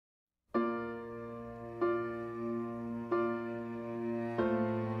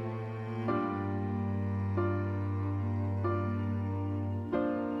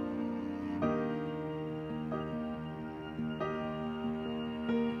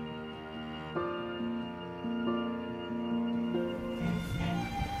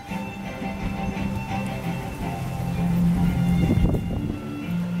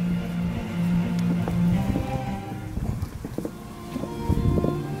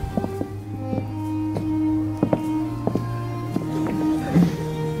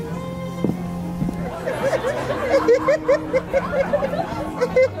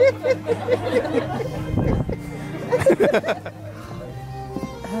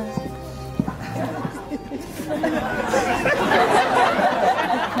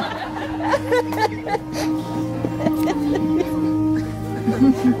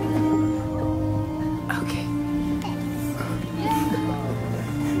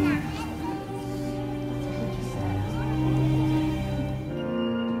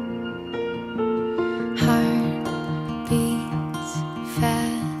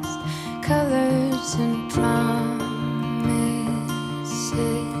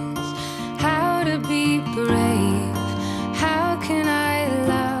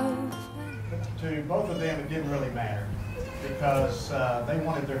Both of them, it didn't really matter because they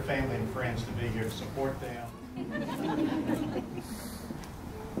wanted their family and friends to be here to support them.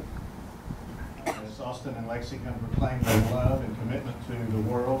 As Austin and Lexi come to proclaim their love and commitment to the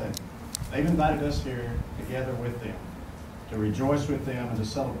world, and they've invited us here together with them to rejoice with them and to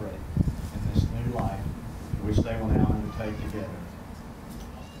celebrate in this new life which they will now undertake together.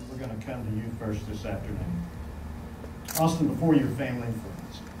 We're going to come to you first this afternoon. Austin, before your family and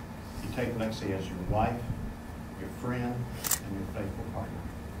friends, you take Lexi as your wife, your friend, and your faithful partner.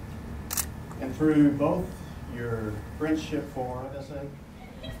 And through both your friendship for, what did I say?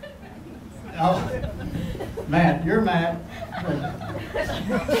 Oh, Matt, you're Matt.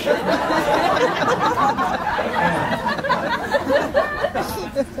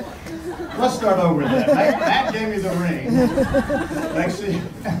 Let's start over that. Matt gave me the ring. Lexi,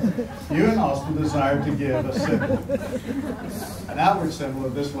 you and Austin desired to give a symbol, an outward symbol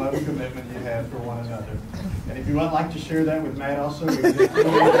of this love and commitment you have for one another. And if you would like to share that with Matt also, we would just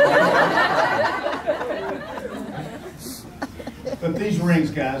But these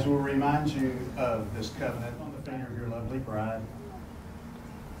rings, guys, will remind you of this covenant on the finger of your lovely bride.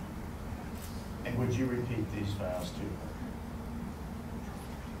 And would you repeat these vows to her?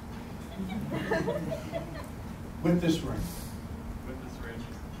 With this ring,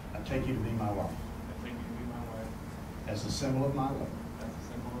 I take you to be my wife. As a symbol of my love.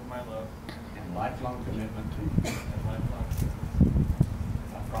 And lifelong commitment to you.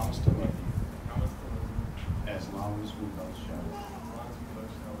 I promise to love you. As long as we both shall live.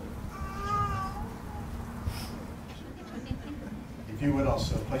 If you would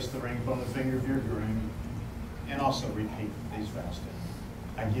also place the ring upon the finger of your groom, and also repeat these vows to him.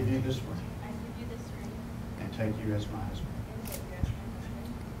 I give you this ring. And take you as my husband.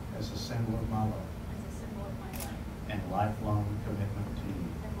 As a symbol of my love. And lifelong commitment to you.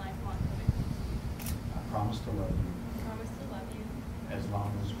 I promise to love you. As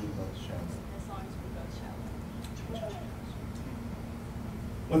long as we both shall live.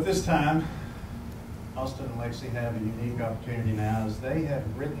 Well, at this time, Austin and Lexi have a unique opportunity now as they have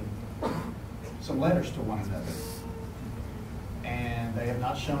written some letters to one another. And they have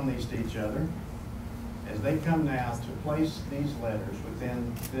not shown these to each other. As they come now to place these letters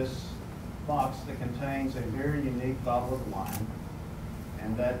within this box that contains a very unique bottle of wine,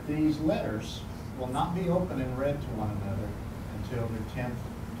 and that these letters will not be opened and read to one another until their 10th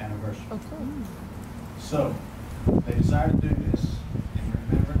anniversary. Okay. So, they desire to do this in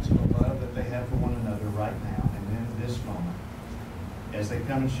remembrance of the love that they have for one another right now and in this moment, as they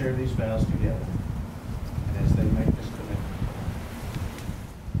come and share these vows together, and as they make this commitment.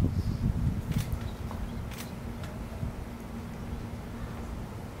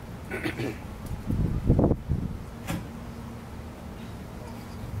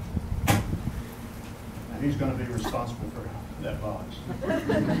 Now, who's going to be responsible for that box?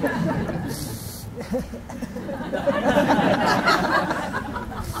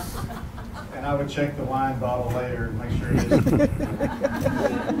 And I would check the wine bottle later and make sure it is.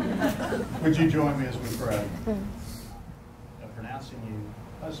 Would you join me as we pray? Of pronouncing you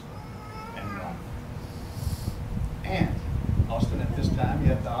husband and wife. And, Austin, at this time, you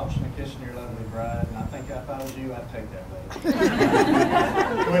have the option of kissing your lovely bride, and I think if I was you, I'd take that later.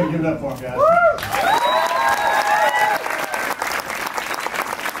 Go ahead and give it up for him, guys.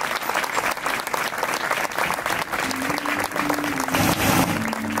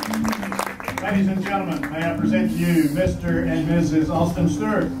 Ladies and gentlemen, may I present to you Mr. and Mrs. Austin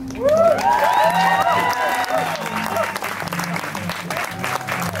Stewart.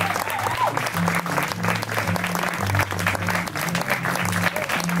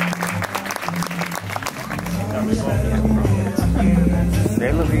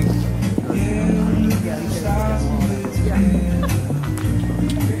 They're living.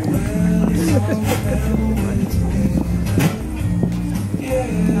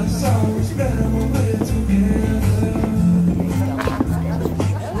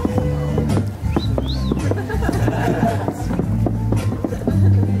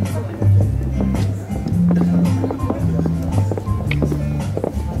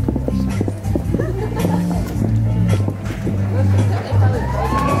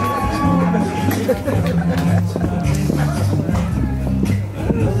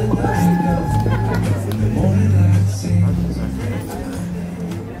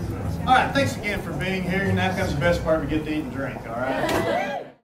 All right, thanks again for being here. Now comes the best part, we get to eat and drink, all right?